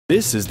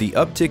This is the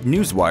Uptick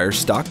Newswire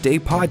Stock Day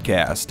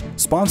podcast,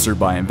 sponsored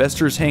by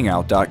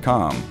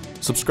InvestorsHangout.com.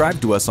 Subscribe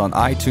to us on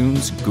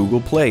iTunes,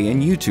 Google Play,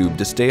 and YouTube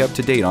to stay up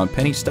to date on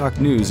penny stock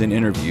news and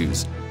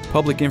interviews,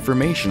 public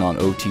information on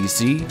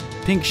OTC,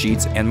 pink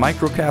sheets, and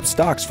microcap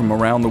stocks from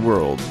around the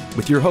world,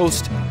 with your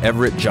host,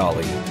 Everett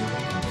Jolly.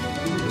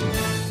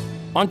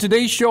 On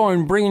today's show,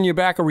 I'm bringing you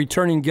back a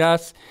returning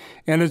guest,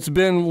 and it's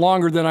been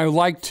longer than I would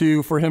like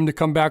for him to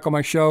come back on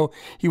my show.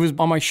 He was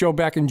on my show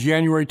back in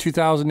January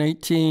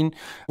 2018.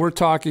 We're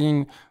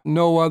talking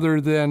no other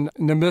than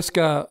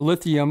Nemaska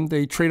Lithium.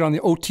 They trade on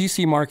the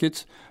OTC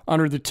markets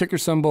under the ticker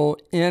symbol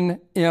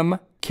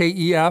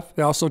NMKEF.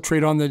 They also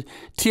trade on the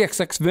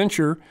TXX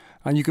Venture,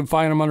 and you can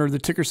find them under the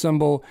ticker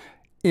symbol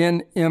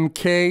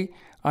NMK.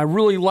 I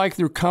really like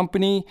their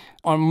company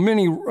on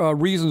many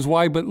reasons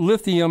why, but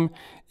lithium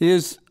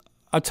is,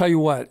 I'll tell you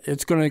what,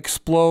 it's going to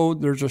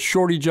explode. There's a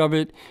shortage of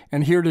it.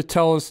 And here to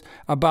tell us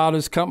about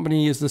his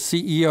company is the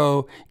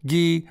CEO,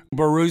 Guy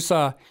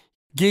Bourassa.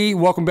 Guy,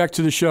 welcome back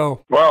to the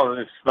show. Well,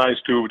 it's nice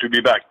to be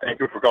back.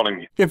 Thank you for calling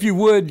me. If you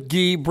would,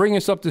 Guy, bring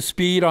us up to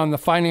speed on the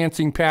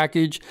financing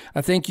package.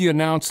 I think you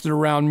announced it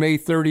around May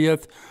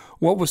 30th.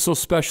 What was so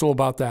special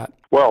about that?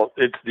 Well,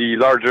 it's the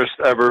largest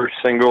ever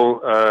single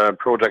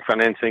project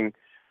financing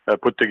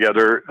put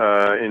together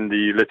in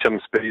the lithium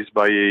space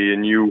by a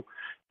new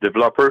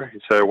developer.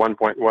 It's a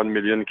 1.1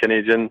 million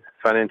Canadian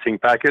financing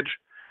package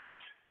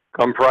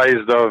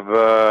comprised of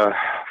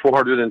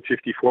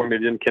 454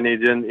 million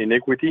Canadian in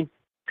equity,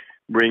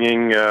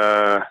 bringing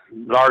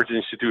large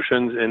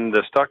institutions in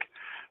the stock.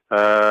 We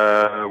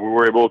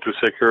were able to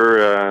secure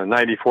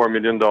 $94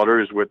 million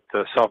with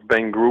the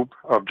SoftBank Group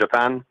of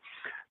Japan,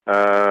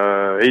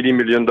 $80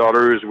 million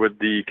with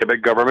the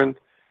Quebec government,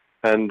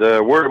 and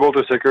we're able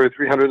to secure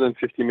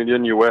 $350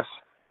 million US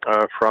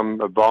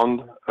from a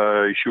bond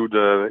issued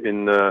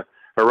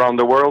around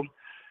the world,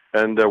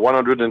 and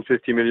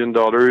 $150 million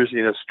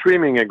in a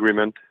streaming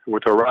agreement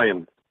with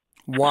Orion.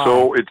 Wow!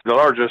 So it's the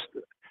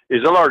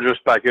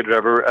largest package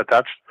ever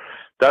attached.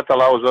 That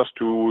allows us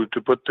to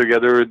put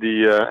together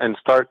and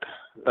start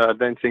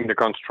advancing the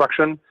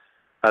construction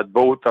at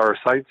both our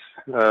sites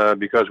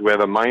because we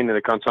have a mine and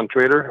a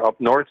concentrator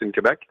up north in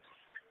Quebec,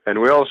 and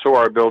we also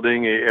are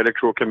building a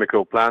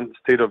electrochemical plant,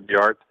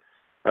 state-of-the-art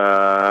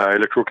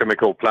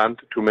electrochemical plant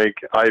to make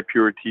high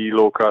purity,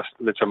 low cost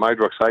lithium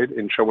hydroxide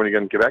in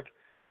Shawinigan, Quebec.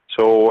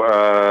 So we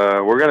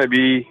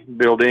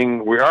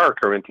are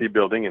currently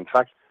building, in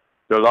fact,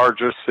 the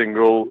largest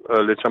single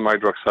lithium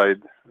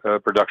hydroxide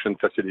production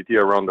facility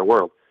around the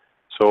world.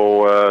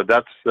 So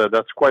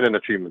that's quite an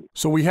achievement.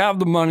 So we have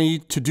the money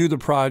to do the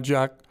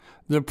project.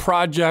 The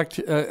project,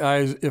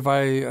 if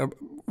I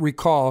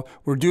recall,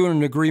 we're doing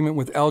an agreement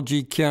with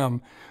LG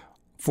Chem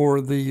for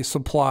the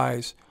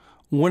supplies.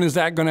 When is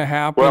that going to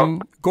happen?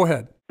 Well, go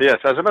ahead. Yes,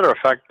 as a matter of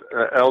fact,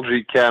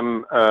 LG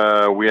Chem,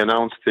 we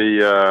announced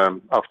the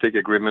offtake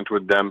agreement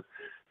with them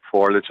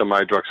for lithium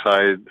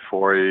hydroxide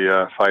for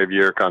a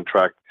 5-year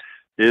contract.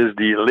 Is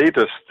the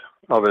latest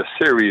of a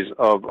series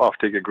of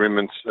offtake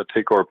agreements,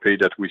 take or pay,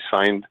 that we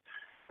signed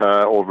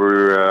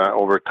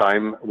over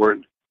time.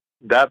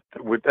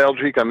 With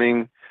LG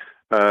coming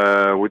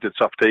with its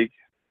offtake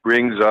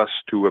brings us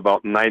to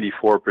about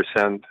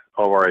 94% of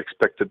our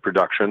expected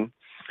production.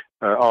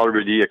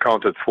 Already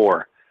accounted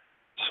for.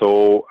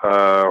 So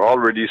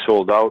already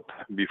sold out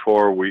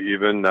before we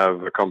even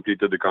have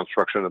completed the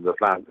construction of the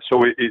plant.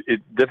 So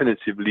it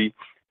definitively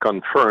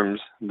confirms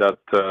that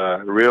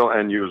real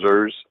end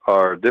users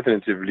are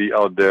definitively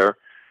out there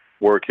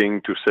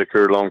working to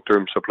secure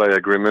long-term supply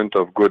agreement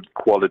of good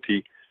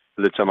quality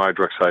lithium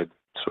hydroxide.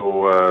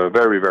 So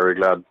very, very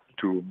glad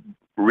to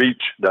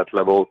reach that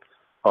level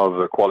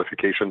of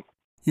qualification.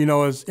 You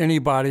know, as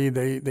anybody,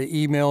 they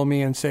email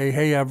me and say,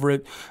 hey,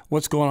 Everett,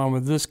 what's going on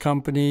with this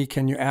company?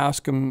 Can you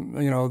ask them,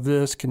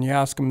 this? Can you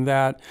ask them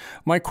that?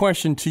 My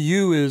question to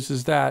you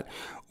is that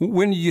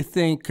when do you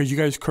think, because you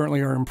guys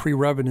currently are in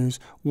pre-revenues,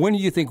 when do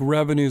you think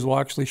revenues will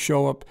actually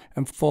show up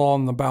and fall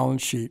on the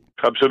balance sheet?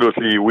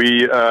 Absolutely.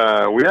 We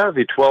have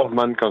a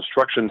 12-month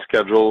construction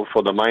schedule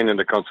for the mine and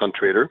the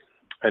concentrator,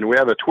 and we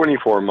have a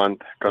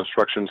 24-month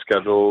construction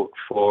schedule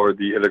for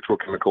the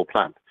electrochemical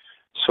plant.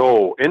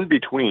 So in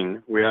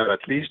between, we have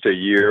at least a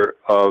year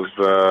of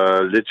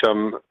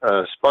lithium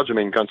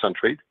spodumene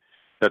concentrate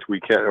that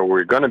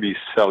we're going to be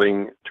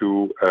selling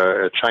to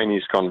a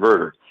Chinese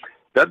converter.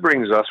 That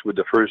brings us with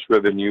the first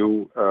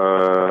revenue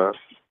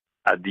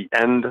at the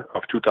end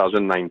of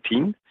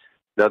 2019.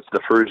 That's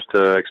the first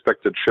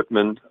expected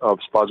shipment of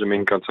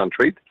spodumene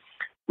concentrate.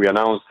 We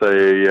announced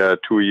a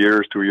 2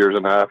 years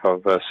and a half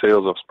of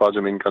sales of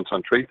spodumene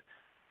concentrate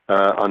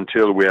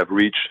until we have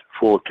reached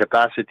full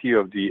capacity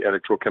of the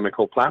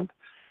electrochemical plant.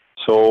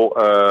 So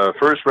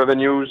first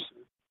revenues,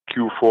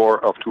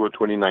 Q4 of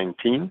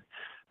 2019.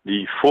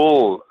 The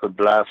full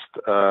blast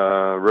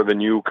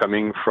revenue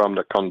coming from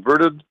the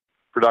converted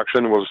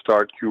production will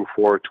start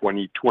Q4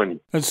 2020.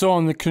 And so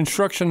on the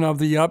construction of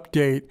the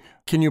update,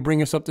 Can you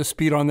bring us up to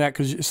speed on that?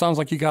 Because it sounds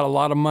like you got a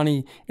lot of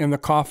money in the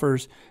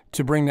coffers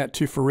to bring that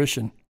to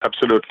fruition.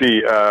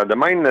 Absolutely. The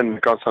mine and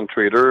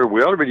concentrator,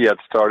 we already had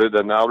started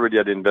and already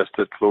had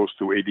invested close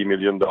to $80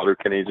 million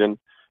Canadian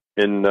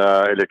in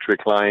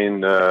electric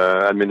line,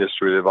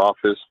 administrative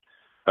office,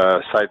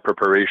 site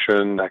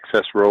preparation,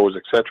 access roads,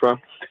 etc.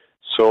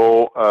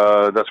 So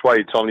that's why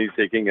it's only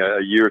taking a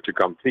year to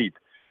complete.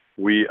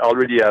 We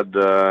already had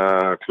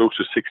close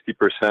to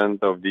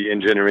 60% of the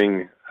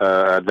engineering,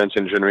 advanced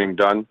engineering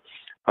done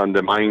on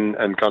the mine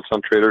and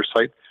concentrator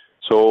site.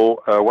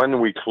 So when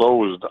we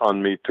closed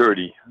on May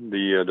 30,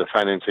 the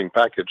financing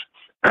package,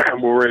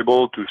 we were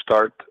able to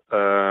start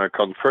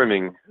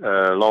confirming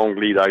long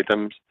lead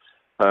items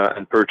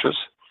and purchase.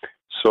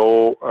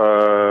 So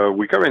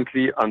we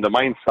currently, on the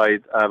mine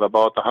site, have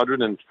about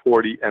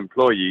 140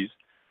 employees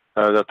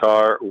that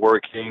are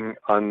working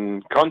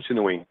on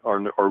continuing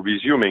or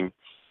resuming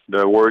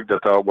the work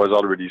that was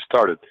already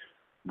started.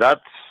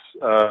 That's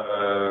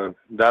on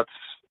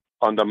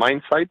the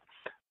mine site.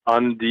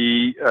 On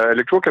the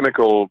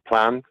electrochemical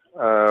plant,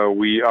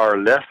 we are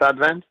less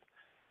advanced.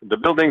 The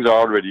buildings are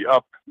already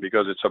up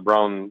because it's a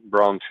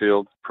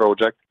brownfield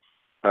project.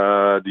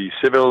 The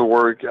civil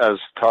work has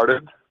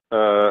started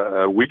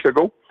a week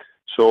ago.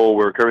 So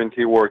we're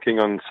currently working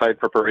on site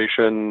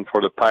preparation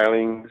for the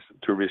pilings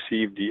to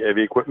receive the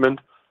heavy equipment.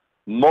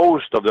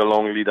 Most of the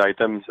long lead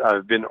items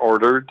have been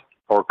ordered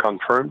or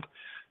confirmed.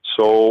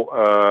 So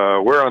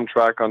we're on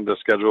track on the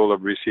schedule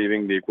of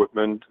receiving the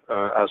equipment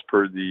as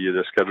per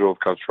the schedule of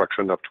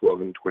construction of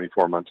 12 and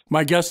 24 months.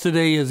 My guest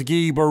today is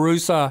Guy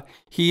Bourassa.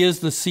 He is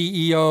the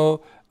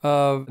CEO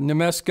of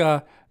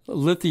Nemaska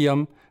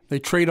Lithium. They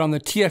trade on the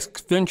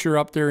TX Venture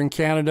up there in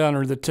Canada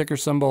under the ticker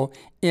symbol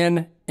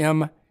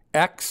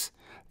NMX.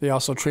 They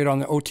also trade on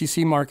the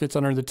OTC markets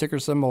under the ticker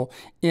symbol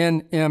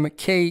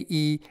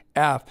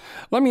NMKEF.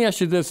 Let me ask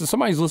you this. If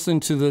somebody's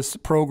listening to this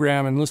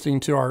program and listening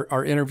to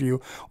our interview,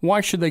 why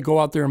should they go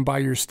out there and buy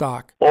your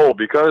stock? Oh,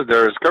 because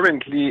there's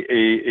currently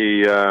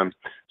a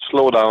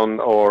slowdown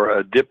or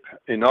a dip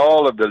in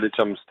all of the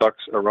lithium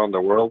stocks around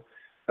the world,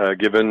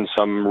 given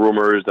some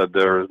rumors that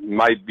there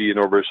might be an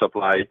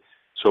oversupply.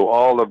 So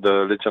all of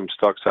the lithium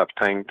stocks have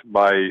tanked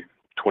by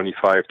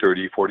 25,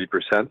 30,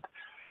 40%.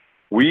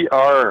 We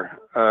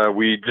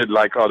did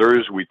like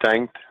others, we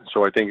tanked,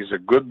 so I think it's a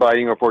good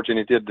buying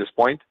opportunity at this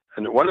point.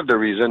 And one of the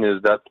reasons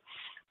is that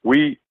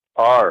we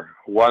are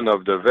one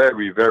of the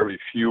very, very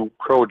few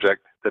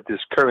projects that is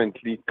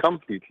currently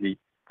completely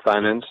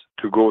financed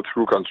to go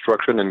through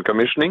construction and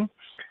commissioning,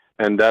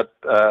 and that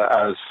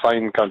has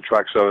signed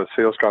contracts or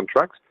sales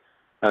contracts.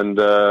 And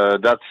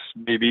that's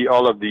maybe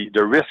all of the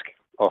risk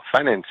of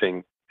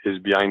financing is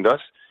behind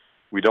us.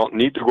 We don't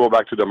need to go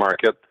back to the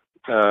market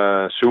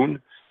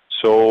soon.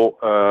 So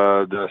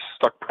the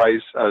stock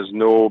price has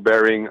no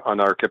bearing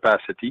on our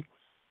capacity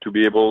to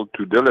be able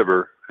to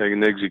deliver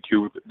and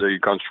execute the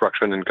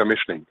construction and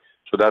commissioning.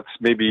 So that's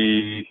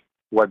maybe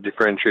what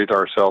differentiates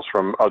ourselves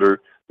from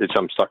other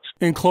lithium stocks.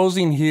 In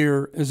closing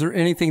here, is there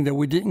anything that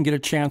we didn't get a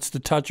chance to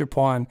touch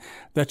upon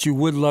that you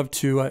would love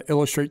to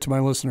illustrate to my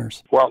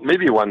listeners? Well,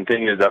 maybe one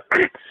thing is that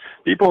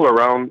people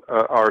around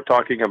are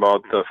talking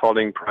about the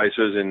falling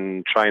prices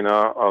in China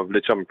of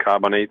lithium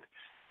carbonate.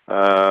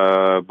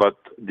 But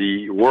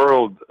the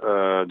world,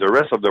 the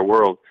rest of the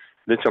world,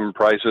 lithium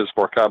prices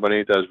for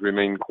carbonate has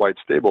remained quite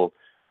stable.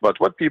 But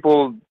what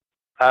people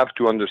have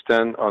to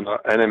understand on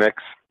NMX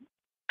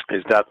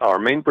is that our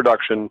main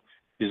production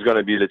is going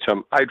to be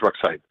lithium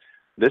hydroxide.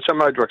 Lithium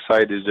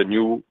hydroxide is the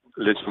new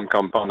lithium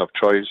compound of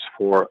choice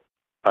for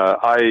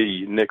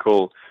high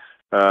nickel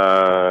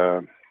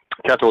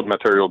cathode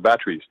material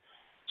batteries.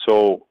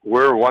 So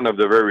we're one of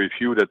the very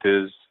few that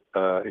is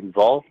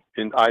involved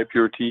in high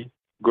purity,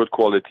 good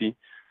quality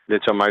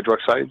lithium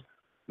hydroxide.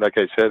 Like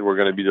I said, we're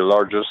going to be the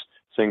largest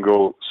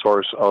single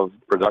source of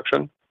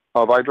production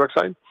of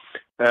hydroxide.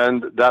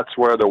 And that's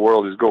where the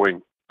world is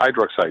going,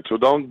 hydroxide. So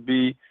don't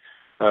be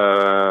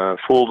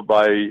fooled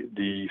by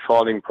the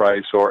falling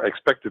price or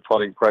expected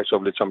falling price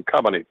of lithium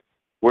carbonate.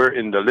 We're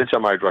in the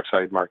lithium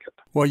hydroxide market.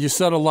 Well, you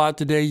said a lot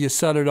today. You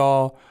said it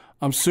all.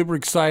 I'm super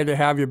excited to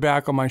have you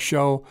back on my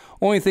show.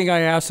 Only thing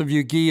I ask of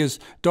you, Guy, is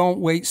don't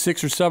wait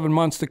 6 or 7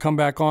 months to come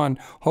back on.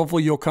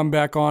 Hopefully you'll come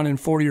back on in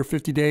 40 or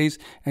 50 days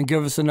and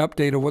give us an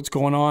update of what's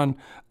going on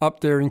up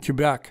there in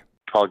Quebec.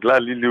 I'll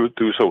gladly do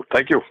so.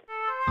 Thank you.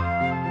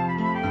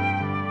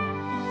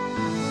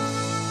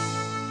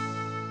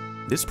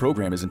 This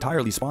program is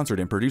entirely sponsored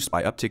and produced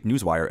by Uptick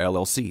Newswire,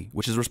 LLC,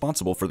 which is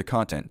responsible for the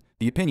content.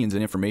 The opinions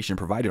and information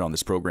provided on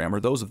this program are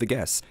those of the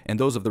guests and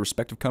those of the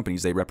respective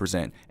companies they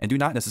represent, and do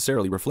not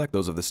necessarily reflect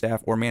those of the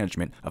staff or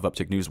management of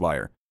Uptick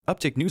Newswire.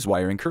 Uptick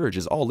Newswire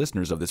encourages all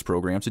listeners of this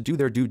program to do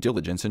their due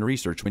diligence and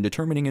research when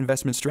determining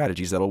investment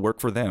strategies that will work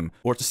for them,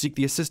 or to seek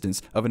the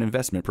assistance of an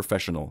investment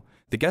professional.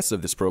 The guests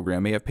of this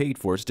program may have paid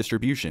for its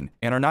distribution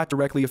and are not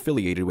directly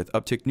affiliated with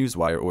Uptick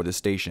Newswire or this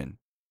station.